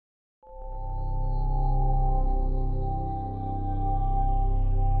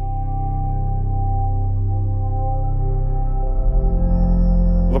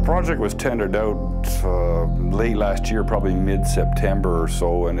project was tendered out late last year, probably mid-September or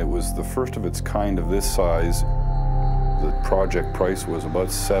so, and it was the first of its kind of this size. The project price was about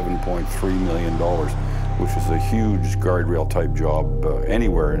 $7.3 million, which is a huge guardrail type job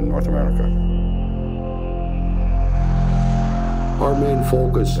anywhere in North America. Our main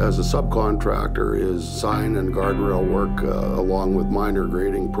focus as a subcontractor is sign and guardrail work along with minor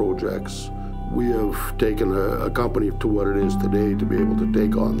grading projects. We have taken a company to what it is today to be able to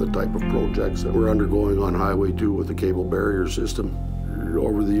take on the type of projects that we're undergoing on Highway 2 with the cable barrier system.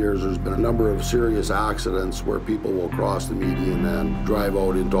 Over the years, there's been a number of serious accidents where people will cross the median and drive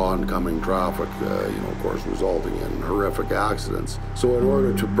out into oncoming traffic, of course, resulting in horrific accidents. So in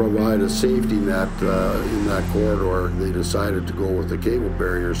order to provide a safety net in that corridor, they decided to go with the cable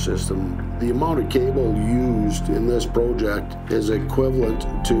barrier system. The amount of cable used in this project is equivalent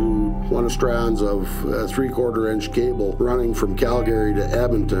to one of strands of 3/4 inch cable running from Calgary to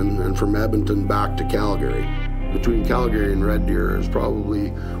Edmonton and from Edmonton back to Calgary. Between Calgary and Red Deer is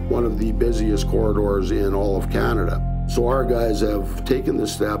probably one of the busiest corridors in all of Canada. So our guys have taken the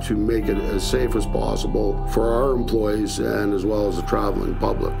steps to make it as safe as possible for our employees and as well as the traveling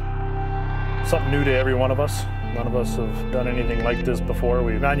public. Something new to every one of us. None of us have done anything like this before.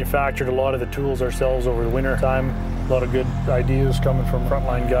 We manufactured a lot of the tools ourselves over the winter time. A lot of good ideas coming from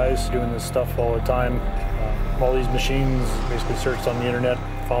frontline guys doing this stuff all the time. All these machines, basically searched on the internet,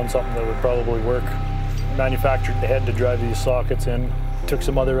 found something that would probably work. Manufactured the head to drive these sockets in. Took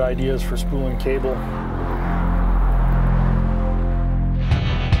some other ideas for spooling cable.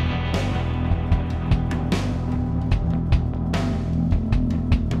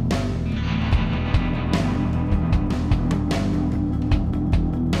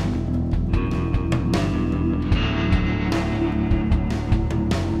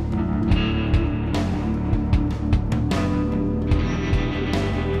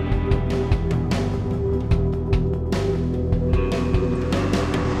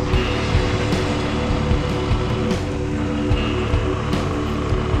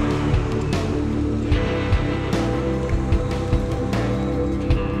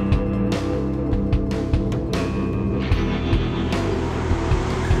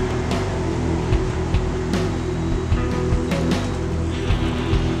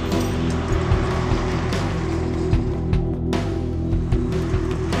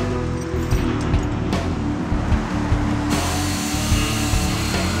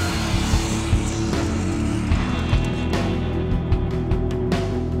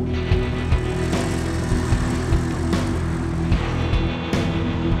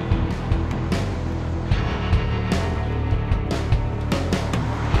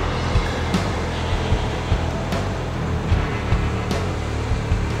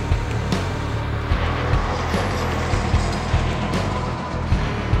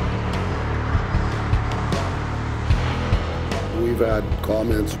 We've had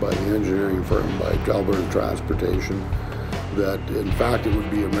comments by the engineering firm, by Alberta Transportation, that in fact it would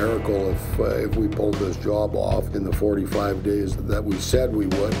be a miracle if we pulled this job off in the 45 days that we said we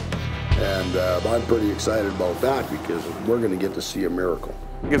would. And I'm pretty excited about that because we're going to get to see a miracle.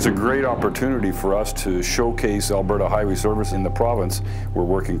 It's a great opportunity for us to showcase Alberta Highway Services in the province. We're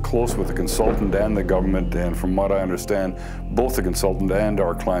working close with the consultant and the government, and from what I understand, both the consultant and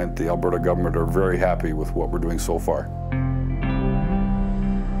our client, the Alberta government, are very happy with what we're doing so far.